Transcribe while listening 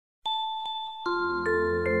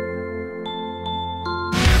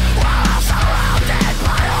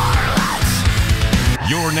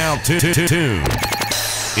You're now tuned into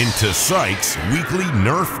pSyk's weekly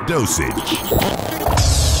Nerf dosage.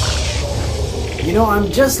 You know,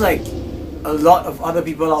 I'm just like a lot of other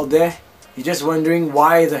people out there. You're just wondering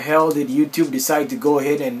why the hell did YouTube decide to go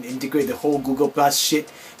ahead and integrate the whole Google Plus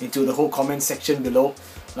shit into the whole comment section below.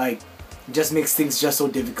 Like, it just makes things just so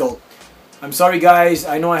difficult. I'm sorry guys,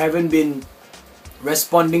 I know I haven't been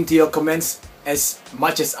responding to your comments as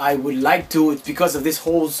much as I would like to. It's because of this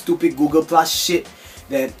whole stupid Google Plus shit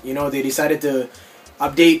that, you know, they decided to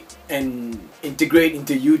update and integrate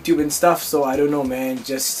into YouTube and stuff. So I don't know, man,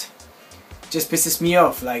 just pisses me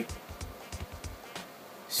off, like,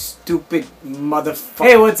 stupid motherfucker.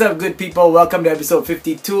 Hey, what's up good people, welcome to episode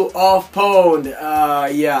 52 of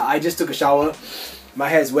PWND. Yeah, I just took a shower, my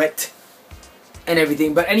hair is wet and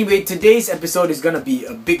everything, but anyway, today's episode is gonna be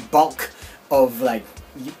a big bulk of like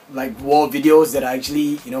war videos that I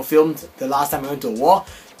actually, you know, filmed the last time I went to a war,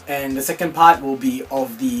 and the second part will be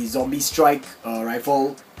of the zombie strike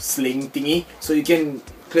rifle sling thingy. So you can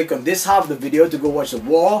click on this half of the video to go watch the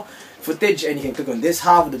war footage, and you can click on this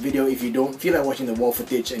half of the video if you don't feel like watching the war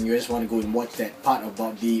footage and you just want to go and watch that part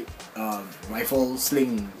about the rifle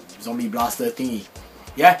sling zombie blaster thingy.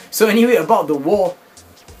 Yeah, so anyway, about the war,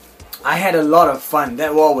 I had a lot of fun.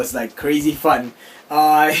 That war was like crazy fun.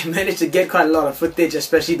 I managed to get quite a lot of footage,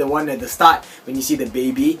 especially the one at the start when you see the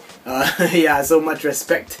baby. Yeah, so much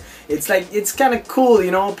respect. It's like, it's kind of cool, you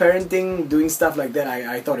know, parenting, doing stuff like that.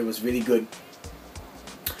 I thought it was really good.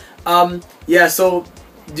 Yeah, so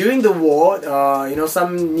during the war, you know,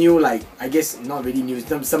 some new, like, I guess not really new,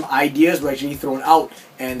 some ideas were actually thrown out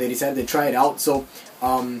and they decided to try it out. So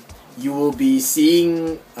you will be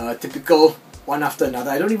seeing typical one after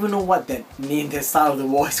another. I don't even know what that name, that style of the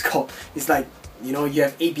war is called. It's like, you know, you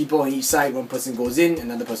have 8 people on each side, one person goes in,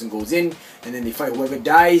 another person goes in, and then they fight. Whoever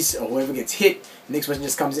dies or whoever gets hit, the next person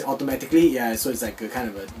just comes in automatically. Yeah, so it's like a kind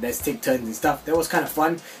of a let's take turns and stuff. That was kind of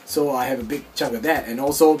fun, so I have a big chunk of that. And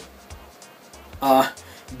also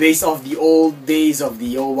based off the old days of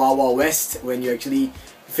the old Wild Wild West, when you actually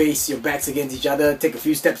face your backs against each other, take a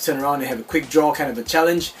few steps, turn around and have a quick draw, kind of a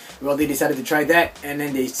challenge. Well, they decided to try that, and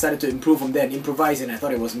then they started to improve from there and improvise, and I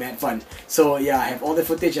thought it was mad fun. So yeah, I have all the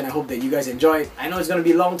footage and I hope that you guys enjoy it. I know it's gonna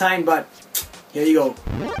be a long time, but here you go.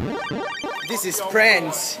 This is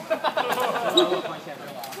PRANS.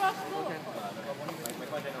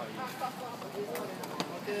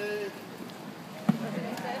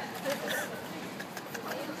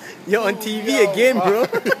 You're on TV again, bro.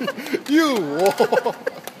 You.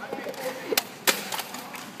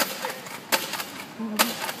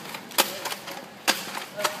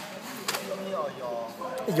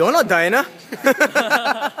 You're not Diana.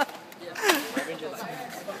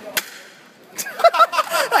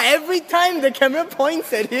 Every time the camera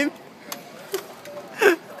points at him.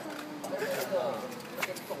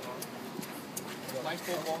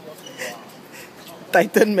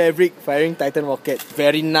 Titan Maverick firing Titan rocket.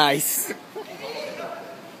 Very nice.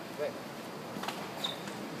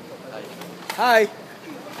 Hi.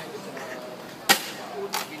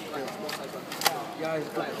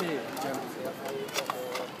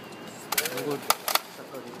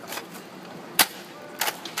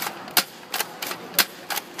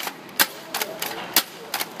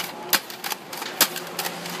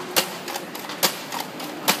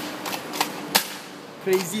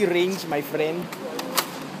 Crazy range, my friend.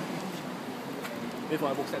 Wait for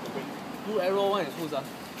my box set to break. Blue arrow one is whose? I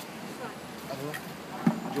don't know.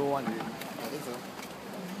 Joe one. I think so.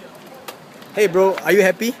 Hey bro, are you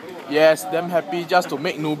happy? Yes, damn happy just to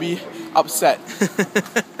make newbie upset.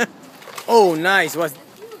 Oh nice, what?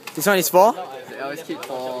 This one is for? The LS kit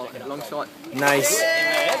for long shot. Nice.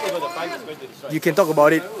 You can talk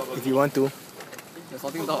about it if you want to. There's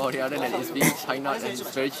nothing to talk about it other than it's being China and it's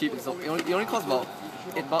very cheap. So it only costs about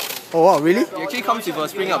 $8. Oh wow, really? It actually comes with a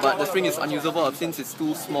spring, but the spring is unusable since it's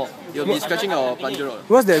too small. You'll be scratching your plunger.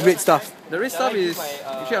 What's the red stuff? The red stuff is,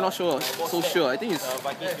 actually I'm not so sure. I think it's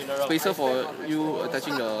spacer for you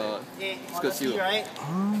attaching the skirt seal.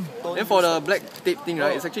 Then for the black tape thing,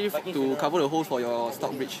 right, it's actually to cover the holes for your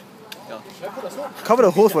stock bridge. Yeah. Cover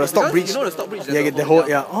the holes for the stock bridge? You know the stock bridge? Yeah, get the hole,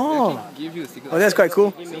 yeah. Oh. Oh, that's quite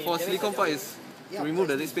cool. So for silicone part is to remove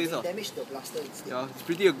the dead space. Yeah, it's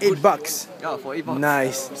pretty good. $8. Yeah, for $8.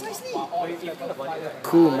 Nice.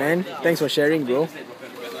 Cool, man. Thanks for sharing, bro.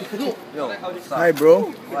 Yo, hi,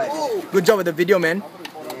 bro. Why? Good job with the video, man.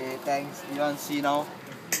 Hey, thanks. You want to see now?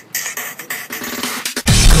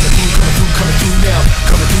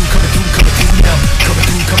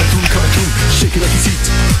 Shake it like it's heat,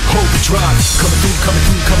 hold the drive. Coming through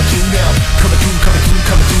now. Coming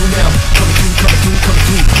through now.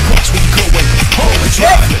 Watch where you going, hold the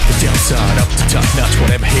drive. Left the downside up to top notch.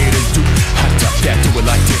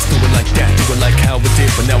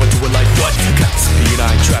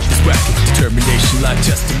 vision like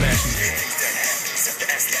just imagine.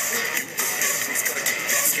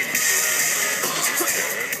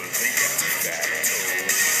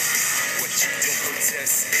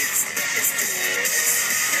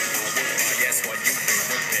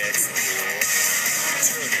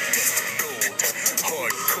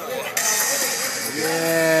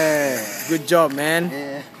 Yeah, good job, man.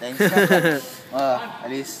 Yeah, thanks. At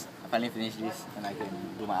least I finally finished this and I can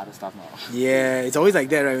do my other stuff now. Yeah, it's always like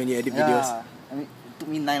that, right, when you edit videos. Yeah, I mean, it took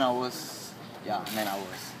me 9 hours. Yeah, 9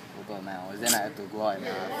 hours. Over 9 hours. Then I had to go out and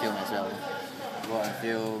film as well. Go out and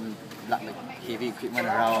film, like heavy equipment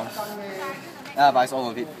around. Yeah, but it's all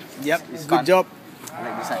worth it. Yep, It's good fun. job.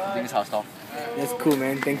 I like doing this house stuff. That's cool,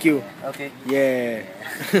 man. Thank you. Okay. Yeah.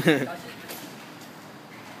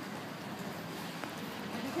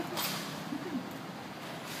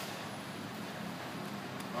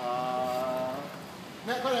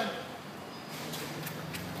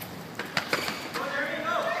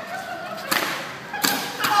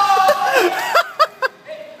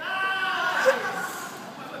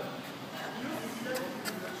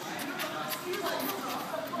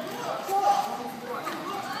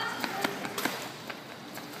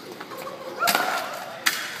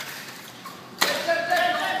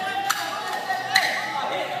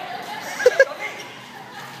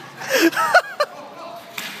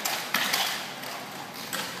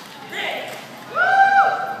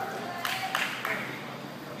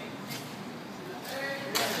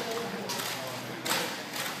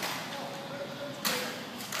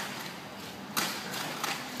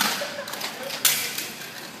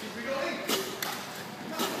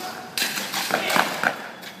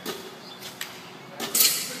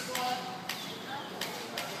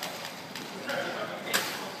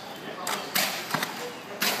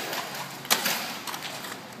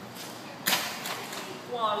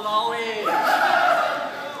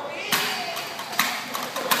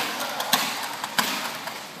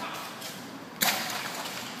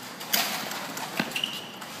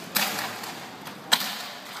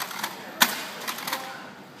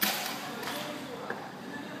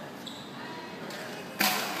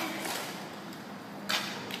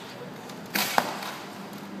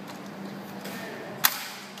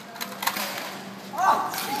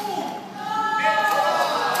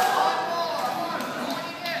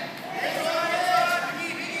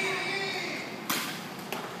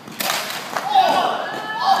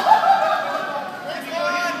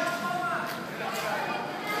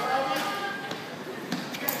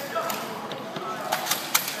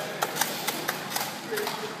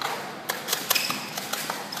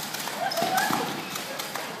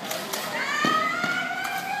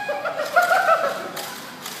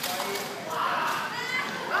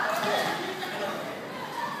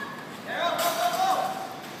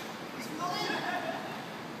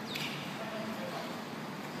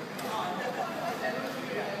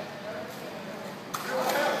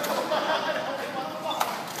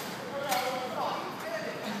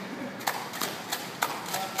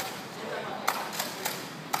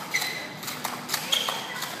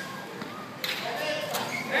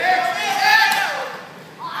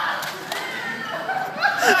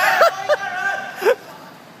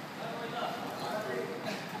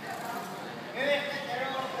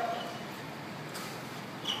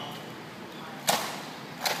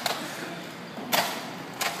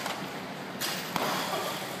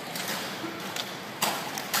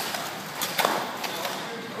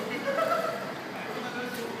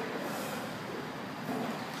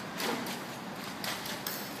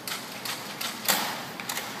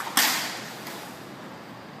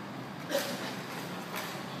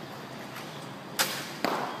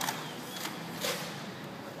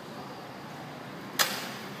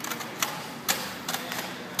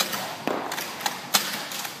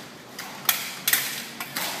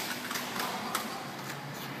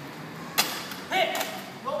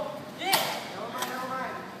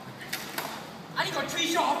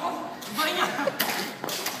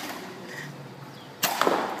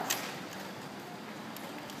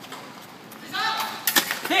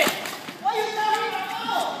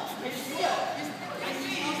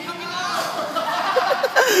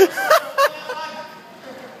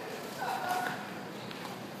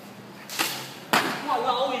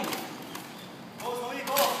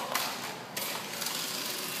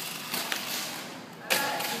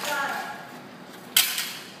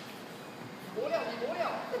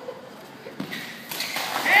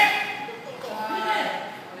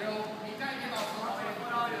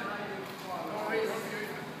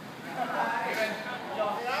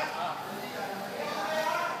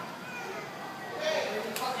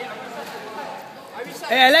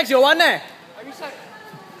 Hey Alex, you want eh?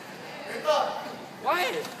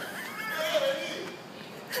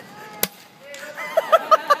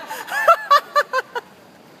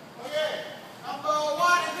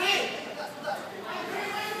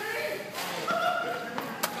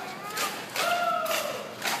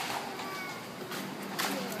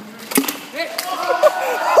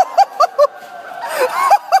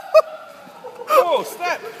 Oh,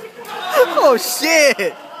 snap! Oh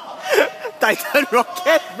shit! Titan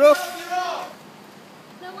rocket, bro. I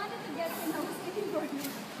wanted to get in. I was waiting for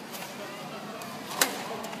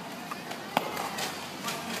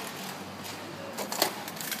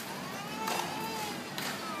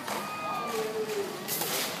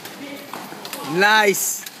you.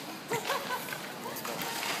 Nice.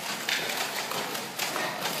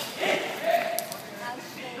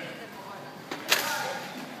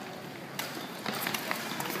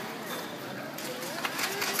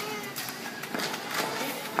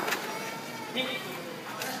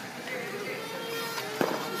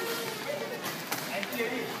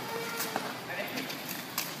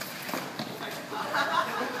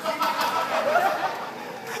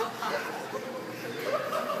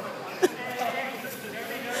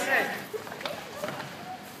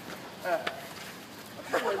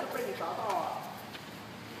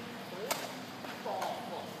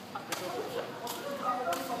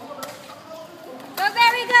 Go,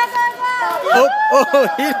 Barry, go, go, go! Oh,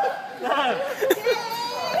 he...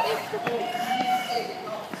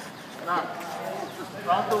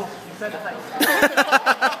 Round 2, inside the side.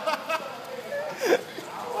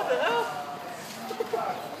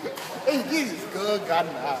 Hey, this is girl gun.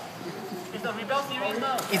 It's the Rebel series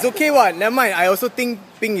now. It's okay, what? Never mind. I also think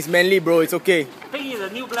pink is manly, bro. It's okay. Pink is the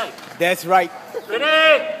new black. That's right.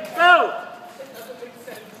 Ready, go!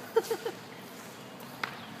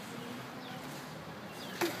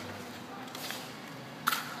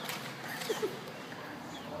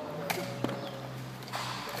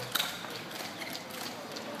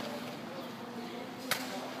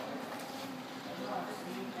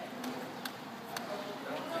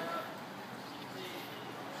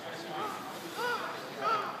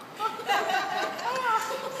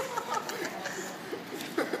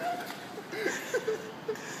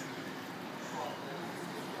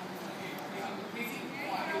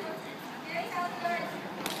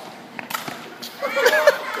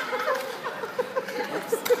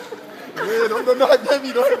 Don't hit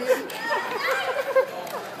me, don't hit me.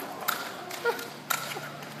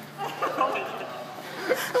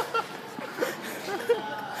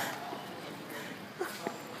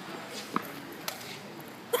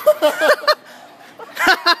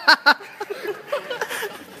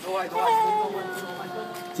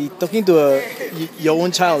 See, talking to your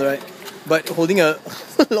own child, right? But holding a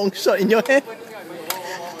long shot in your hand.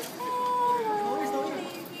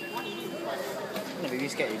 The baby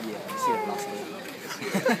scared already. See the plaster.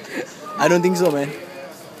 I don't think so, man.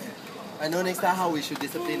 I know next time how we should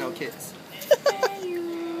discipline our kids.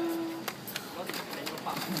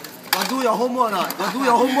 Got do your homework or not? Got do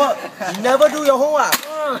your homework? You never do your homework.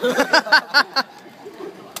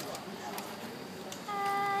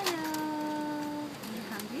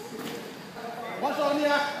 One shot only,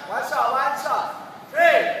 One shot, one shot. 3,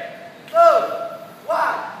 2,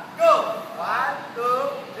 1, go. 1,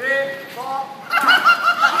 2, 3, 4.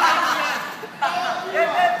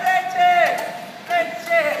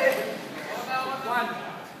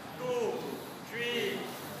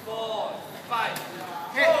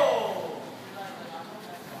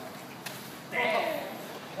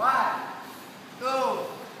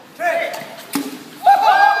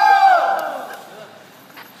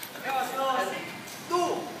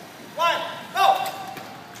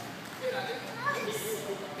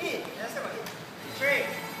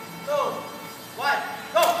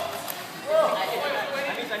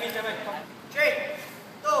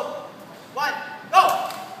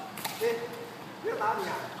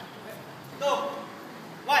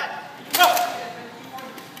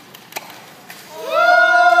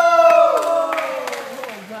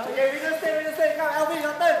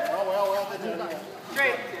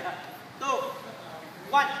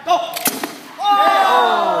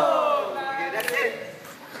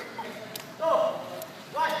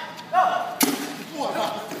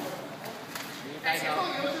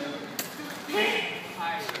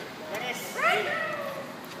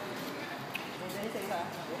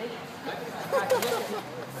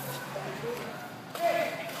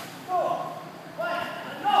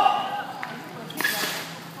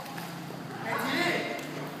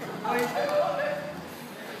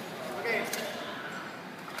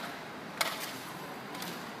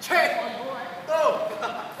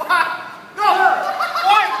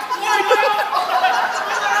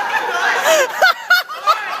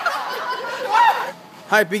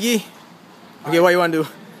 Hi, Piggy. Okay, what you want to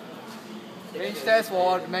do? Range test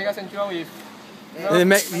for Mega Centurion with Mega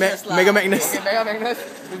Magnus. Okay, Mega Magnus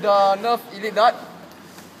with the Nerf Elite Dart.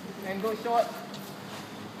 And go short.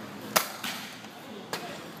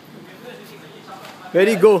 Where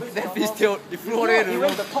did he go? That fish tailed. He flew all the way to the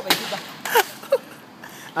roof. The top and hit the...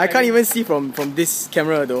 I can't even see from this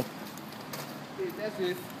camera though. Okay, test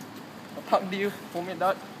with a Puck Deal homemade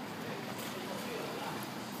dart.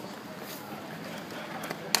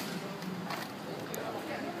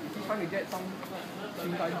 He's trying to get some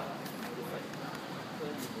swing time.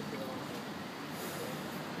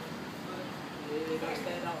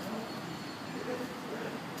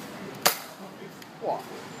 Wow.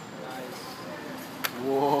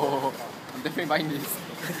 Whoa. I'm definitely buying this.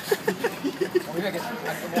 Or maybe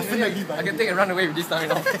I can take and run away with this time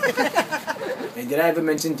now. And did I ever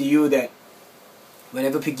mention to you that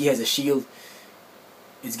whenever Piggy has a shield,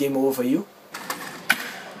 it's game over for you?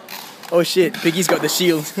 Oh shit, Piggy's got the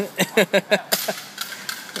shield.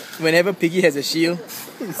 Whenever Piggy has a shield,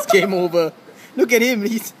 it's game over. Look at him,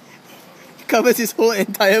 he covers his whole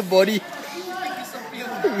entire body.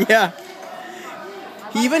 Yeah.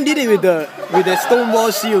 He even did it with the stone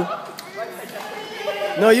wall shield.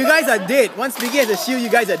 No, you guys are dead. Once Piggy has a shield, you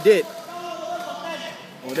guys are dead.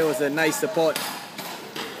 Oh, that was a nice support.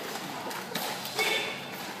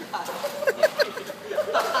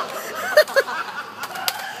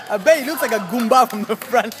 I bet he looks like a Goomba from the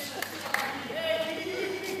front.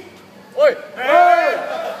 Oi!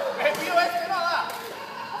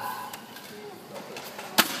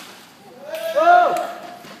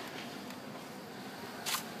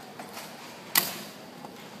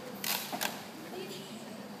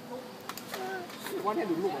 One hand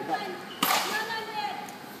to look like that.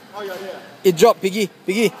 Oh, yeah, yeah. It dropped, Piggy.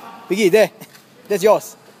 Piggy, there. That's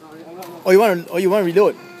yours. Oh, you want to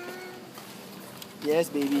reload? Yes,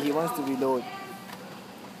 baby. He wants to reload.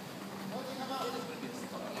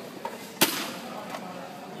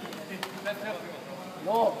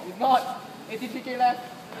 No, it's not. 83k left.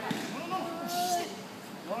 No,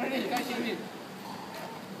 already, you can't change it.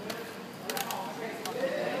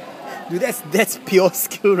 Dude, that's pure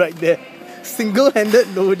skill right there.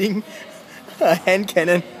 Single-handed loading a hand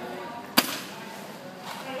cannon.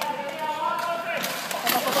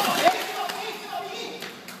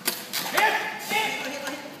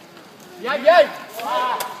 Yeah.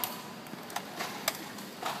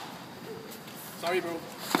 Sorry, bro.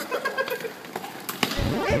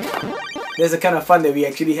 There's a kind of fun that we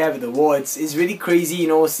actually have at the war. It's really crazy, you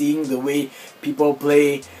know, seeing the way people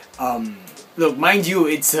play. Look, mind you,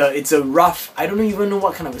 it's a rough. I don't even know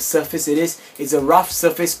what kind of a surface it is. It's a rough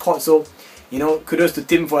surface court, so you know, kudos to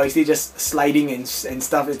Tim for actually just sliding and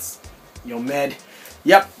stuff. It's, you're mad.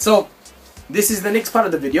 Yep. So this is the next part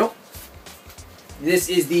of the video. This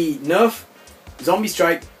is the Nerf Zombie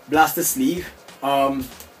Strike Blaster Sleeve.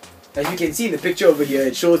 As you can see in the picture over here,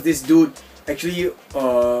 it shows this dude actually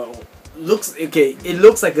looks okay. It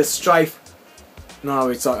looks like a strife. No,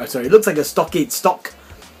 it's not. Sorry, it looks like a stockade stock.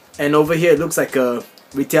 And over here it looks like a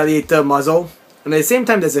retaliator muzzle, and at the same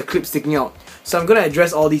time there's a clip sticking out. So I'm gonna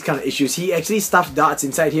address all these kind of issues. He actually stuffed darts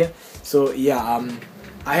inside here. So yeah,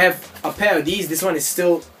 I have a pair of these. This one is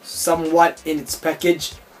still somewhat in its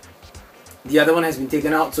package. The other one has been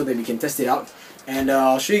taken out so that we can test it out. And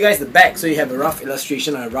I'll show you guys the back so you have a rough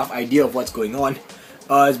illustration or a rough idea of what's going on.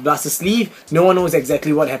 It's blaster sleeve. No one knows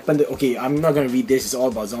exactly what happened. Okay, I'm not going to read this. It's all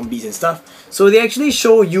about zombies and stuff. So they actually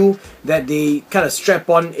show you that they kind of strap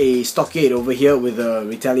on a stockade over here with a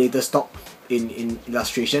retaliator stock in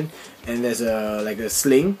illustration. And there's like a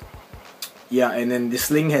sling. Yeah, and then the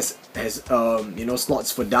sling has you know,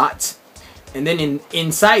 slots for darts. And then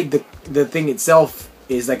inside the thing itself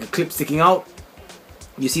is like a clip sticking out.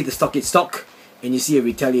 You see the stockade stock, and you see a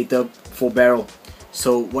retaliator 4-barrel.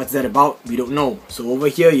 So what's that about? We don't know. So over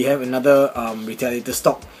here you have another retaliator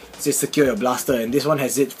stock. It says secure your blaster, and this one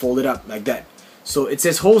has it folded up like that. So it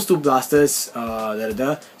says holds to blasters.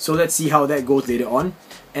 So let's see how that goes later on.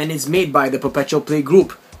 And it's made by the Perpetual Play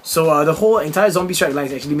group. So the whole entire Zombie Strike line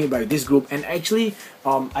is actually made by this group, and actually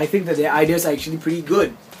I think that their ideas are actually pretty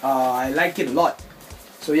good. I like it a lot.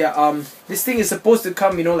 So yeah, this thing is supposed to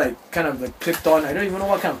come, you know, like kind of like clipped on. I don't even know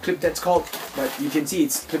what kind of clip that's called, but you can see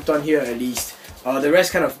it's clipped on here at least. The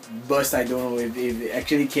rest kind of burst. I don't know if it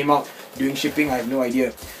actually came out during shipping. I have no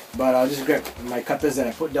idea. But I'll just grab my cutters that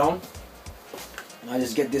I put down. I'll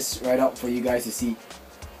just get this right out for you guys to see.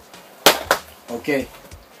 Okay.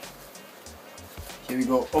 Here we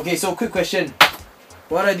go. Okay, so quick question.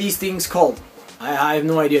 What are these things called? I have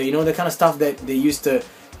no idea. You know, the kind of stuff that they used to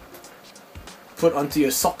put onto your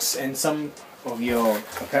socks and some of your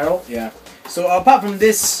apparel. Yeah. So apart from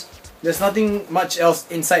this, there's nothing much else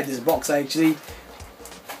inside this box. I actually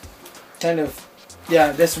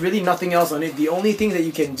there's really nothing else on it. The only thing that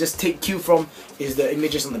you can just take cue from is the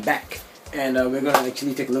images on the back. And we're gonna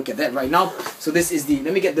actually take a look at that right now. So this is the,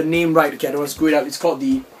 let me get the name right, okay, I don't want to screw it up. It's called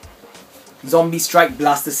the Zombie Strike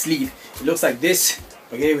Blaster Sleeve. It looks like this,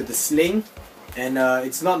 okay, with the sling. And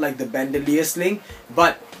it's not like the bandolier sling,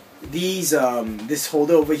 but these this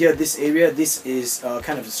holder over here, this area, this is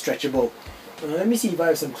kind of stretchable. Let me see if I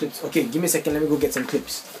have some clips. Okay, give me a second, let me go get some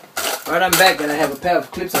clips. Alright, I'm back and I have a pair of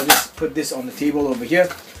clips. I'll just put this on the table over here.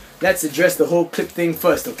 Let's address the whole clip thing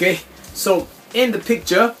first, okay? So, in the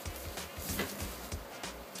picture,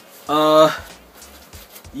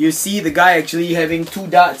 you see the guy actually having 2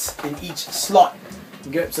 darts in each slot.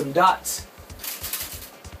 Grab some darts.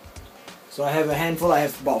 So I have a handful, I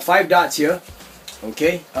have about 5 darts here.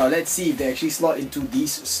 Okay, let's see if they actually slot into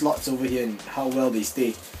these slots over here and how well they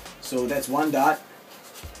stay. So that's 1 dart.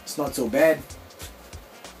 It's not so bad.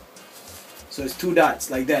 So it's 2 darts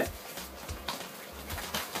like that.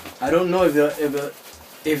 I don't know if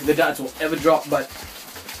the darts will ever drop, but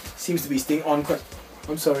seems to be staying on quite.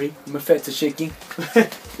 I'm sorry, my fats are shaking.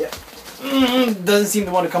 Yeah, doesn't seem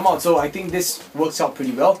to want to come out. So I think this works out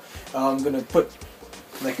pretty well. I'm gonna put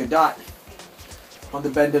like a dart on the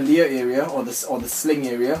bandolier area or the sling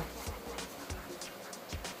area.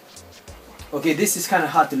 Okay, this is kind of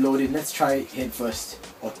hard to load in. Let's try head first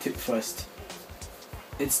or tip first.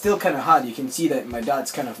 It's still kind of hard. You can see that my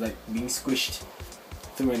dart's kind of like being squished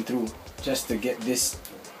through and through just to get this.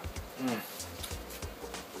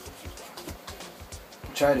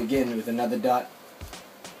 Try it again with another dart.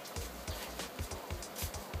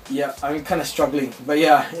 Yeah, I'm kind of struggling, but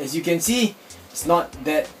yeah, as you can see, it's not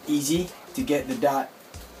that easy to get the dart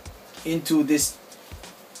into this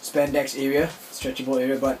spandex area, stretchable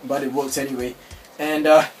area, but it works anyway. And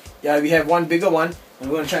yeah, we have one bigger one. I'm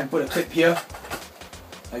going to try and put a clip here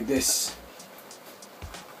like this.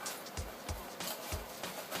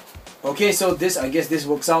 Okay, so this, I guess this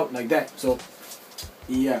works out like that. So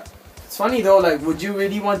yeah, it's funny though, like, would you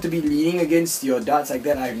really want to be leaning against your darts like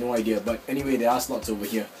that? I have no idea, but anyway, there are slots over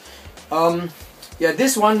here. Yeah,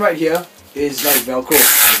 this one right here is like Velcro,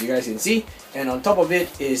 as you guys can see, and on top of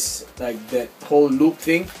it is like that whole loop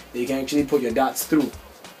thing that you can actually put your darts through.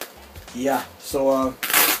 Yeah, so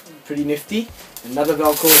pretty nifty. Another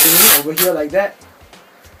Velcro thingy over here like that,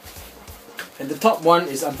 and the top one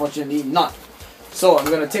is unfortunately not. So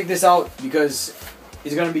I'm gonna take this out because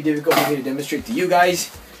it's gonna be difficult for me to demonstrate to you guys.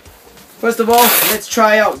 First of all, let's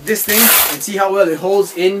try out this thing and see how well it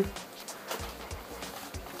holds in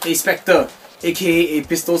a Spectre, aka a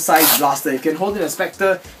pistol-sized blaster. If you can hold in a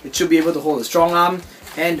Spectre, it should be able to hold a strong arm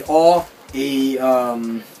and or a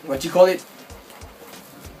what you call it?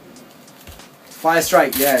 Fire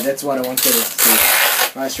Strike. Yeah, that's what I wanted to say.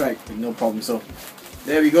 Fire Strike, no problem. So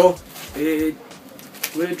there we go.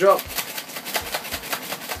 Will it drop?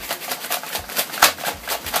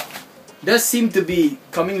 Does seem to be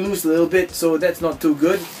coming loose a little bit, so that's not too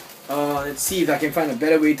good. Let's see if I can find a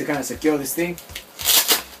better way to kind of secure this thing.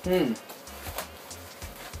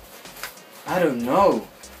 I don't know.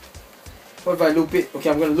 What if I loop it?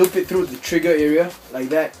 Okay, I'm going to loop it through the trigger area like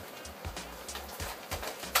that.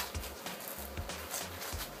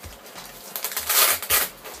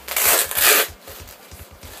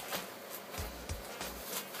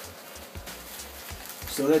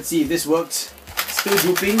 So let's see if this works. Still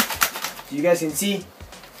drooping. You guys can see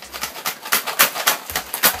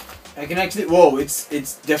I can actually, whoa,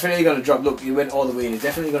 it's definitely gonna drop. Look, it went all the way and it's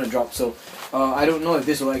definitely gonna drop. So I don't know if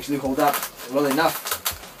this will actually hold up well enough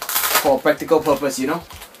for practical purpose, you know.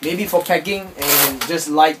 Maybe for packing and just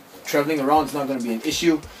light traveling around it's not gonna be an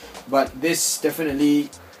issue, but this definitely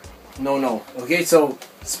no. Okay, so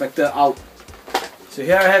Spectre out. So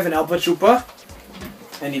here I have an Alpha Trooper,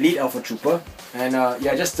 an Elite Alpha Trooper, and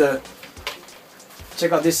yeah, just to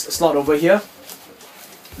check out this slot over here.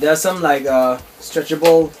 There are some like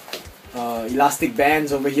stretchable elastic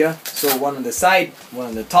bands over here. So one on the side, one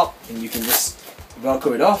on the top, and you can just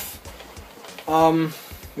Velcro it off.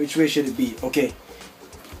 Which way should it be? Okay.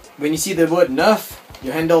 When you see the word Nerf,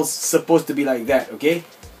 your handle's supposed to be like that, okay?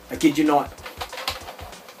 I kid you not.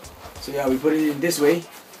 So yeah, we put it in this way,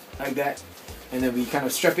 like that. And then we kind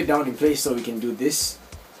of strap it down in place so we can do this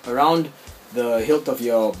around the hilt of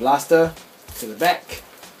your blaster to the back,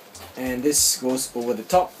 and this goes over the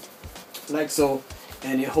top like so,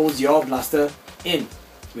 and it holds your blaster in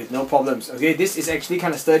with no problems. Okay, this is actually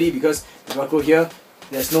kind of sturdy because the Velcro here,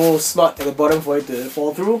 there's no slot at the bottom for it to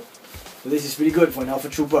fall through, so this is pretty good for an Alpha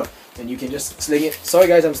Trooper, and you can just sling it. Sorry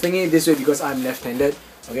guys, I'm slinging it this way because I'm left-handed.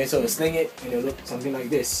 Okay, so sling it and it'll look something like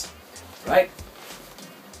this, right?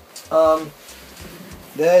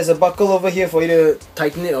 There's a buckle over here for you to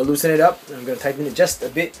tighten it or loosen it up. I'm going to tighten it just a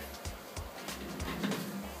bit.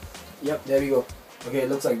 Yep, there we go. Okay, it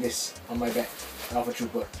looks like this on my back, Alpha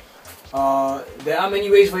Trooper. There are many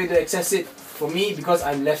ways for you to access it. For me, because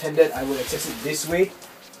I'm left-handed, I will access it this way.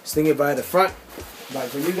 Sling it via the front. But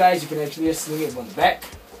for you guys, you can actually just sling it on the back.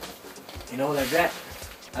 You know, like that.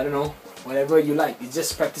 I don't know, whatever you like. It's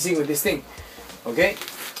just practicing with this thing. Okay?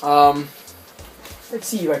 Let's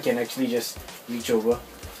see if I can actually just reach over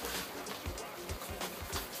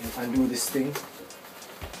and undo this thing.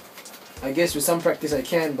 I guess with some practice I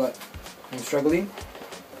can, but I'm struggling.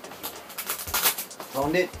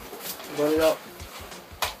 Found it. Got it out.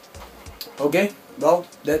 Okay, well,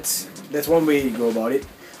 that's one way to go about it.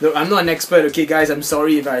 Look, I'm not an expert, okay guys, I'm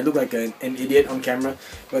sorry if I look like an idiot on camera,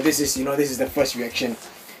 but this is, you know, this is the first reaction.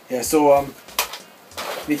 Yeah, so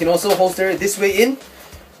we can also holster it this way in,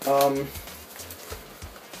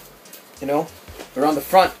 you know, around the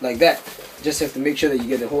front like that. Just have to make sure that you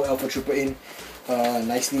get the whole Alpha Trooper in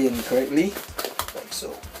nicely and correctly, like so.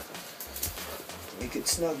 Make it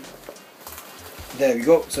snug. There we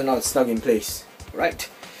go, so now it's snug in place, right?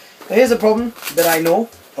 Now here's a problem that I know,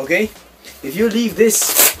 okay? If you leave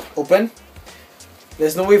this open,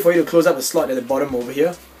 there's no way for you to close up a slot at the bottom over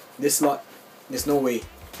here. This slot, there's no way.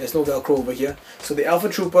 There's no Velcro over here. So the Alpha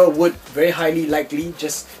Trooper would very highly likely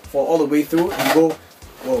just fall all the way through and go,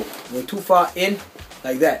 whoa, go too far in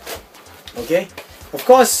like that. Okay? Of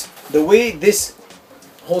course, the way this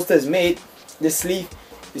holster is made, this sleeve,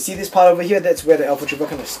 you see this part over here, that's where the Alpha Trooper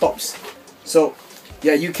kind of stops. So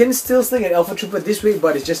yeah, you can still sling an Alpha Trooper this way,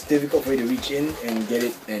 but it's just difficult for you to reach in and get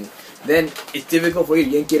it, and then it's difficult for you to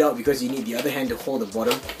yank it out because you need the other hand to hold the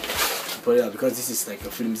bottom to put it out, because this is like a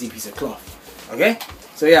flimsy piece of cloth. Okay,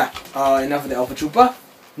 so yeah, enough of the Alpha Trooper.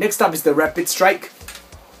 Next up is the Rapid Strike.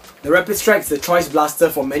 The Rapid Strike is the choice blaster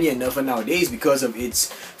for many a Nerfer nowadays because of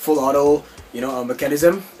its full auto, you know,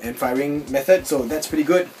 mechanism and firing method, so that's pretty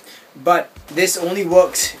good. But this only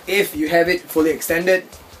works if you have it fully extended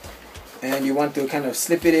and you want to kind of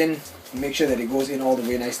slip it in and make sure that it goes in all the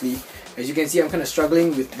way nicely. As you can see, I'm kind of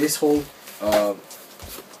struggling with this whole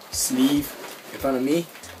sleeve in front of me,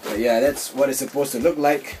 but yeah, that's what it's supposed to look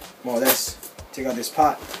like, more or less. Take out this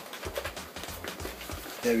part.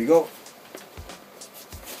 There we go.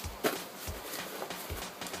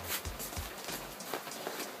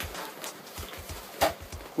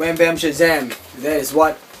 Wham bam shazam, that is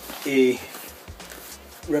what a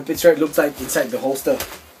Rapid Strike looks like inside the holster.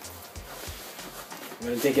 I'm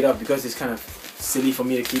going to take it off because it's kind of silly for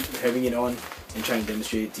me to keep having it on and try and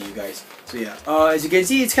demonstrate it to you guys. So yeah, as you can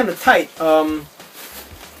see, it's kind of tight.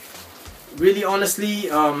 Really honestly,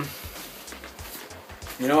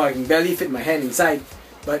 you know, I can barely fit my hand inside.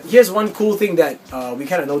 But here's one cool thing that we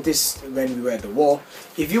kind of noticed when we were at the war.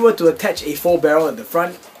 If you were to attach a 4-barrel at the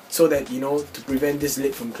front, so that, you know, to prevent this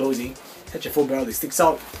lid from closing, attach a 4-barrel that sticks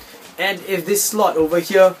out. And if this slot over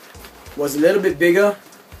here was a little bit bigger,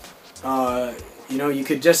 you know, you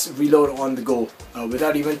could just reload on the go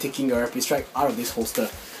without even taking your Rapid Strike out of this holster.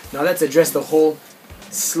 Now let's address the whole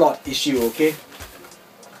slot issue, okay?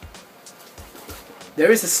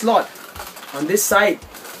 There is a slot on this side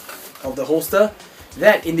of the holster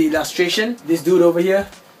that in the illustration, this dude over here,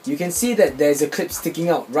 you can see that there's a clip sticking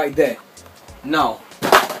out right there. Now,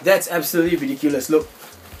 that's absolutely ridiculous. Look,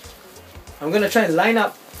 I'm going to try and line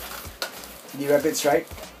up the Rapid Strike.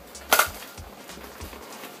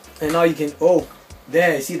 And now you can, oh,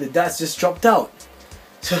 there, see the dust just dropped out.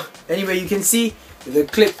 So anyway, you can see the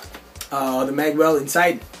clip, the mag well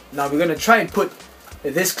inside. Now we're going to try and put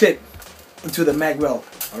this clip into the mag well.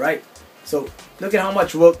 Alright, so look at how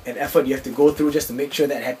much work and effort you have to go through just to make sure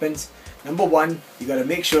that happens. Number one, you got to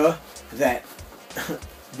make sure that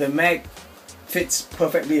the mag fits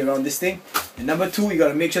perfectly around this thing. And number two, you got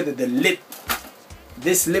to make sure that the lip,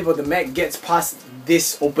 this lip of the mag gets past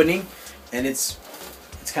this opening, and it's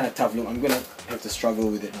kind of tough. Look, I'm gonna have to struggle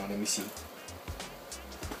with it now. Let me see.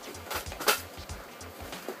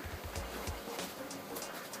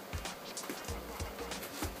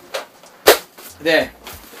 There,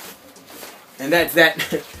 and that's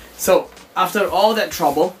that. So after all that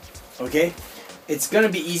trouble, okay, it's gonna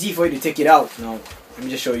be easy for you to take it out. Now let me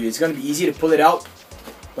just show you. It's gonna be easy to pull it out,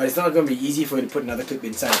 but it's not gonna be easy for you to put another clip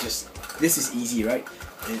inside. Just this is easy, right?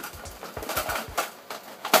 And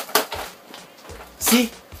see,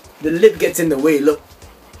 the lip gets in the way. Look,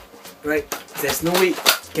 right? There's no way you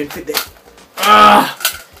can fit that. Ah!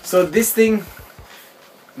 So this thing,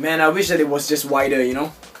 man, I wish that it was just wider, you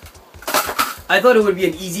know. I thought it would be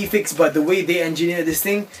an easy fix, but the way they engineered this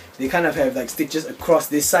thing, they kind of have like stitches across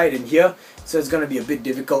this side and here, so it's gonna be a bit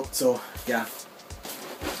difficult. So yeah.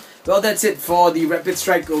 Well, that's it for the Rapid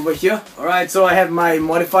Strike over here. Alright, so I have my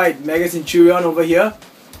modified Mega Centurion over here.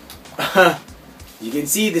 You can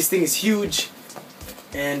see this thing is huge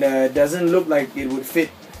and doesn't look like it would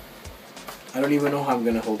fit. I don't even know how I'm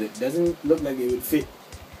gonna hold it. Doesn't look like it would fit.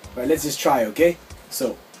 But let's just try, okay?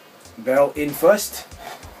 So, barrel in first.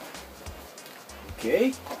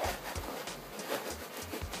 Okay.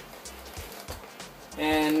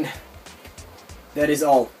 And that is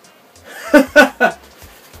all.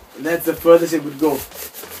 That's the furthest it would go.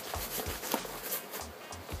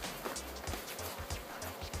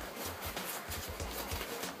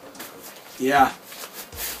 Yeah.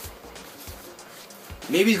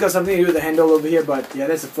 Maybe it's got something to do with the handle over here, but yeah,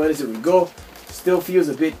 that's the furthest it would go. Still feels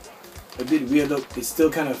a bit weird look. It's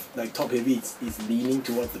still kind of like top heavy. It's leaning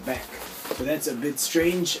towards the back. So that's a bit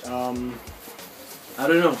strange. I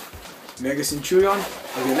don't know. Mega Centurion.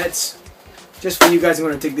 Okay, let's just for you guys, I'm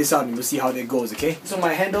going to take this out and we'll see how that goes, okay? So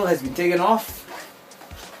my handle has been taken off.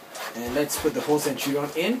 And let's put the whole Centurion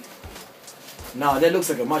in. Now that looks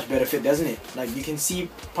like a much better fit, doesn't it? Like you can see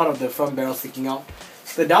part of the front barrel sticking out.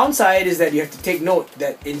 The downside is that you have to take note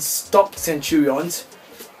that in stock Centurions,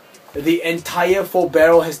 the entire full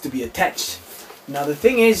barrel has to be attached. Now the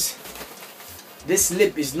thing is, this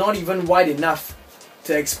lip is not even wide enough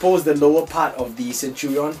to expose the lower part of the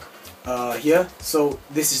Centurion here, so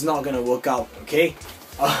this is not gonna work out, okay?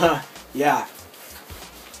 Yeah.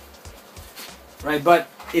 Right, but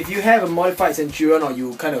if you have a modified Centurion, or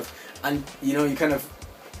you kind of, you kind of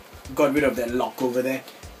got rid of that lock over there,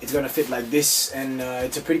 it's gonna fit like this, and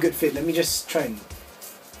it's a pretty good fit. Let me just try and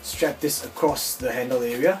strap this across the handle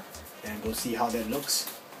area, and we'll see how that looks.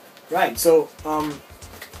 Right, so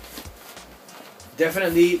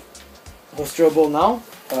definitely holsterable now.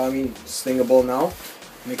 Slingable now.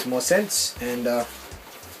 Makes more sense, and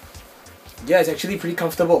yeah, it's actually pretty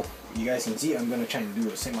comfortable. You guys can see I'm gonna try and do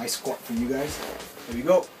a semi squat for you guys. There we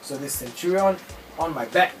go. So this Centurion on my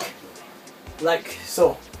back, like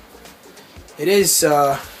so. It is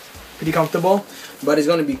pretty comfortable, but it's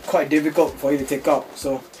gonna be quite difficult for you to take out.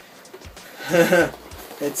 So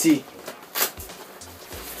let's see.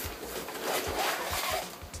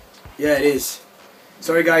 Yeah, it is.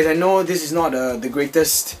 Sorry guys, I know this is not the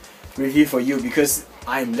greatest review for you because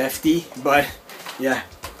I'm lefty, but yeah.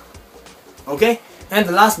 Okay, and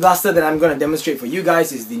the last blaster that I'm going to demonstrate for you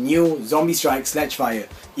guys is the new Zombie Strike Sledgefire.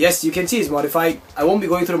 Yes, you can see it's modified. I won't be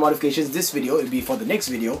going through the modifications this video, it'll be for the next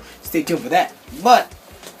video. Stay tuned for that. But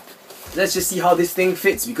let's just see how this thing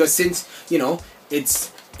fits, because since, you know,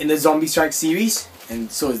 it's in the Zombie Strike series,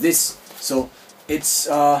 and so is this. So it's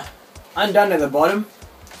undone at the bottom.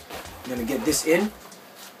 I'm going to get this in.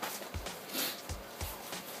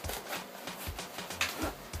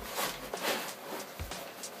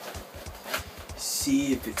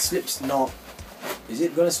 See if it slips. No. Is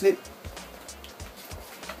it gonna slip?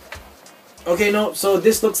 Okay, no. So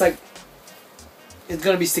this looks like it's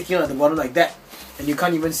gonna be sticking out at the bottom like that, and you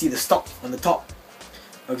can't even see the stock on the top.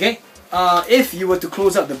 Okay. If you were to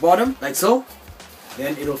close up the bottom like so,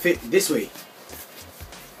 then it'll fit this way,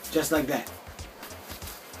 just like that,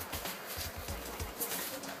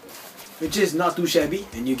 which is not too shabby,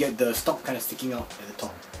 and you get the stock kind of sticking out at the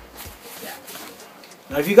top.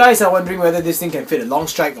 Now if you guys are wondering whether this thing can fit a long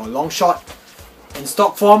strike or long shot in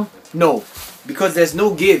stock form, no, because there's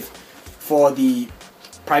no give for the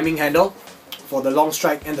priming handle for the long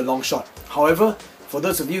strike and the long shot. However, for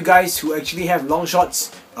those of you guys who actually have long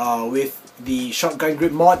shots with the shotgun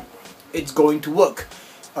grip mod, it's going to work.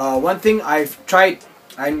 One thing I've tried,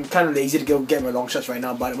 I'm kind of lazy to go get my long shots right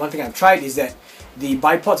now, but one thing I've tried is that the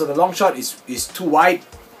bipods of the long shot is too wide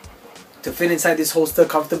to fit inside this holster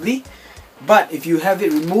comfortably. But if you have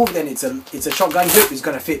it removed and it's a shotgun grip, it's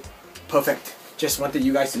gonna fit perfect. Just wanted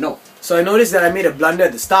you guys to know. So I noticed that I made a blunder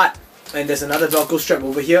at the start, and there's another Velcro strap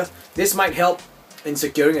over here. This might help in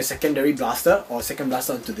securing a secondary blaster or second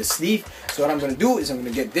blaster onto the sleeve. So what I'm gonna do is I'm gonna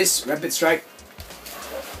get this Rapid Strike,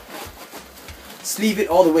 sleeve it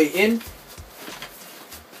all the way in,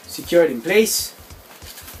 secure it in place,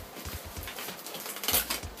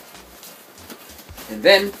 and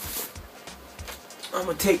then I'm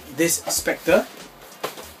going to take this Spectre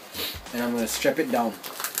and I'm going to strap it down.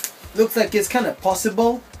 Looks like it's kind of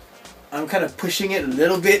possible. I'm kind of pushing it a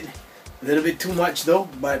little bit too much though,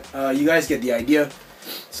 but you guys get the idea.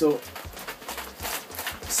 So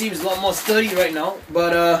seems a lot more sturdy right now,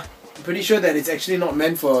 but I'm pretty sure that it's actually not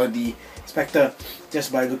meant for the Spectre just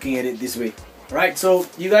by looking at it this way. Alright, so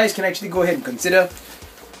you guys can actually go ahead and consider.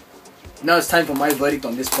 Now it's time for my verdict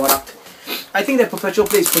on this product. I think that Perpetual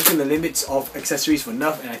Play is pushing the limits of accessories for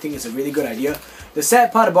Nerf, and I think it's a really good idea. The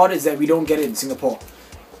sad part about it is that we don't get it in Singapore.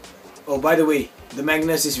 Oh, by the way, the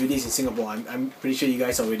Magnus is released in Singapore. I'm pretty sure you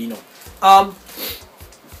guys already know.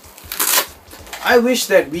 I wish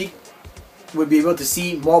that we would be able to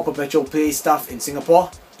see more Perpetual Play stuff in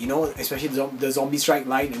Singapore. You know, especially the Zombie Strike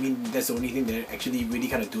line. I mean, that's the only thing they're actually really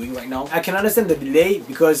kind of doing right now. I can understand the delay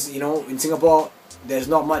because, you know, in Singapore, there's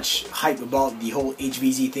not much hype about the whole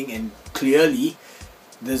HVZ thing, and clearly,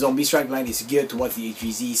 the Zombie Strike line is geared towards the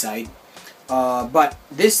HVZ side. But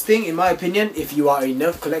this thing, in my opinion, if you are a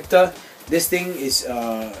Nerf collector, this thing is,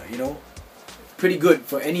 you know, pretty good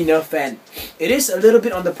for any Nerf fan. It is a little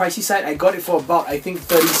bit on the pricey side. I got it for about, I think,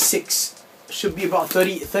 36. Should be about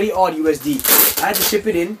 30 odd USD. I had to ship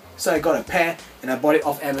it in, so I got a pair and I bought it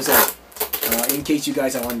off Amazon. In case you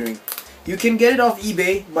guys are wondering, you can get it off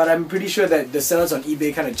eBay, but I'm pretty sure that the sellers on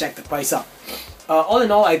eBay kind of jack the price up. All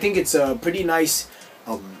in all, I think it's a pretty nice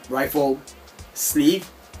rifle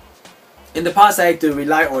sleeve. In the past, I had to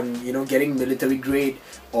rely on, you know, getting military grade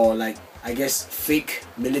or like, I guess, fake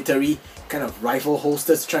military kind of rifle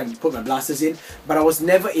holsters to try and put my blasters in, but I was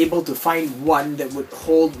never able to find one that would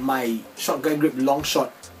hold my shotgun grip long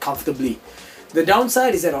shot comfortably. The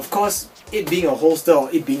downside is that, of course, it being a holster or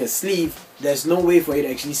it being a sleeve, there's no way for you to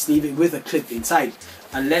actually sleeve it with a clip inside,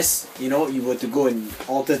 unless, you know, you were to go and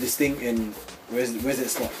alter this thing and where's that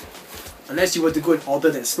slot? Unless you were to go and alter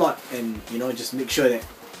that slot and, you know, just make sure that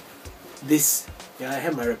this, yeah, I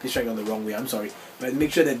have my Rapid Strike on the wrong way, I'm sorry, but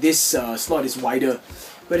make sure that this slot is wider.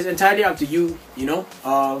 But it's entirely up to you, you know.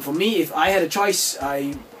 For me, if I had a choice,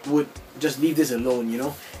 I would just leave this alone, you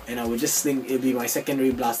know, and I would just sling. It'll be my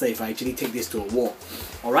secondary blaster if I actually take this to a war.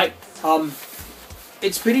 Alright,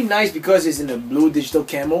 it's pretty nice because it's in a blue digital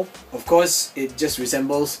camo. Of course, it just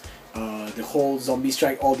resembles the whole Zombie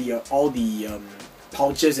Strike, all the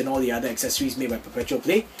pouches and all the other accessories made by Perpetual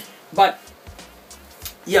Play. But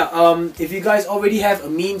yeah, if you guys already have a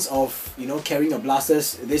means of, you know, carrying your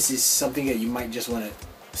blasters, this is something that you might just want to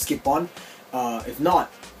skip on. If not,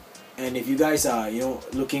 and if you guys are, you know,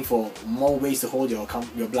 looking for more ways to hold your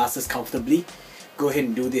blasters comfortably, go ahead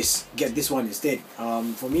and do this. Get this one instead.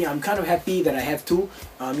 For me, I'm kind of happy that I have two.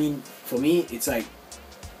 I mean, for me, it's like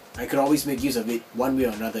I could always make use of it one way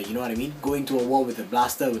or another, you know what I mean? Going to a war with a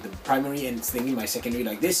blaster with the primary and slinging my secondary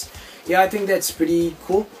like this. Yeah, I think that's pretty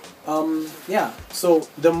cool. Yeah, so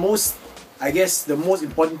I guess the most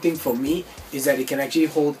important thing for me is that it can actually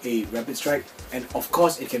hold a Rapid Strike, and of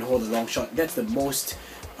course it can hold a long shot. That's the most,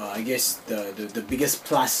 I guess, the biggest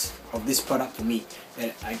plus of this product for me,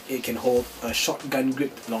 that it can hold a shotgun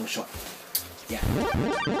grip long shot. Yeah.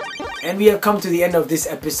 And we have come to the end of this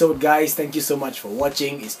episode, guys. Thank you so much for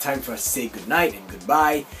watching. It's time for us to say goodnight and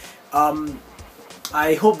goodbye.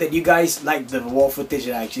 I hope that you guys liked the war footage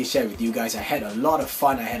that I actually shared with you guys. I had a lot of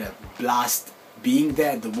fun. I had a blast being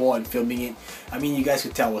there at the war and filming it. I mean, you guys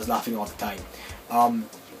could tell I was laughing all the time.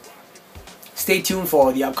 Stay tuned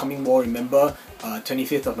for the upcoming war. Remember,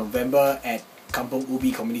 25th of November at Kampong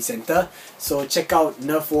Ubi Community Center. So check out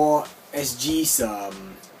Nerf War SG's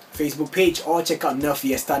Facebook page, or check out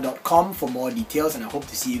nerffiesta.com for more details, and I hope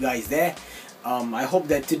to see you guys there. I hope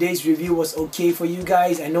that today's review was okay for you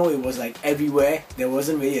guys. I know it was like everywhere. There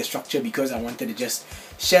wasn't really a structure because I wanted to just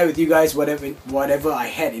share with you guys whatever I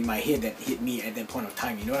had in my head that hit me at that point of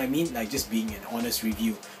time. You know what I mean? Like just being an honest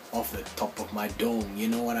review off the top of my dome. You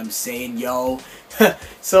know what I'm saying, yo?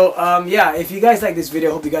 So yeah, if you guys like this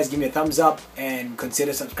video, I hope you guys give me a thumbs up and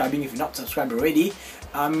consider subscribing if you're not subscribed already.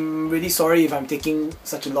 I'm really sorry if I'm taking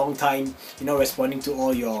such a long time, you know, responding to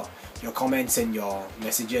all your comments and your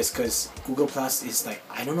messages, because Google Plus is like,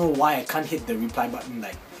 I don't know why I can't hit the reply button.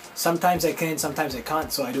 Like sometimes I can, sometimes I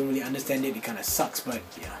can't, so I don't really understand it. It kind of sucks, but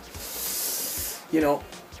yeah, you know,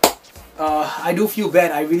 I do feel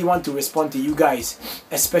bad. I really want to respond to you guys,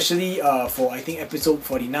 especially for, I think, episode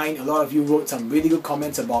 49. A lot of you wrote some really good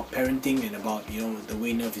comments about parenting and about, you know, the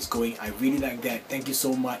way Nerf is going. I really like that. Thank you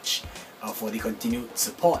so much for the continued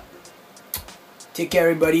support. Take care,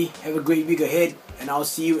 everybody. Have a great week ahead, and I'll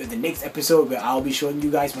see you in the next episode where I'll be showing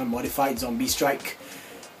you guys my modified Zombie Strike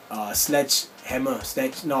sledgefire.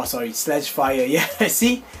 Yeah,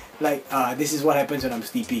 see, like this is what happens when I'm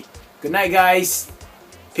sleepy. Good night, guys.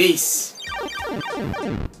 Peace.